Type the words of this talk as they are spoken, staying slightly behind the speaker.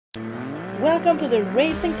Welcome to the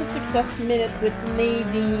Racing to Success Minute with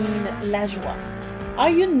Nadine Lajoie. Are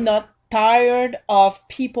you not tired of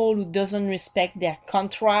people who doesn't respect their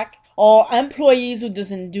contract or employees who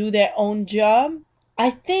doesn't do their own job? I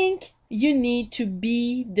think you need to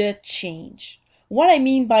be the change. What I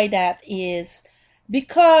mean by that is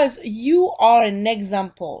because you are an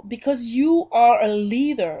example, because you are a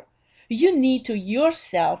leader, you need to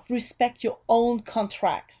yourself respect your own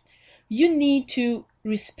contracts. You need to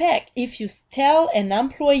respect if you tell an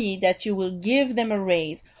employee that you will give them a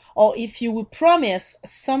raise, or if you will promise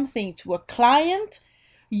something to a client,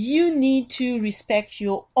 you need to respect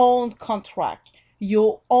your own contract,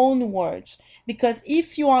 your own words. Because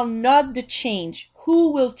if you are not the change,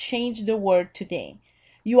 who will change the world today?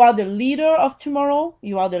 You are the leader of tomorrow,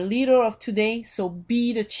 you are the leader of today, so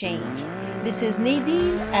be the change. This is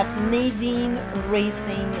Nadine at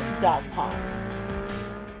NadineRacing.com.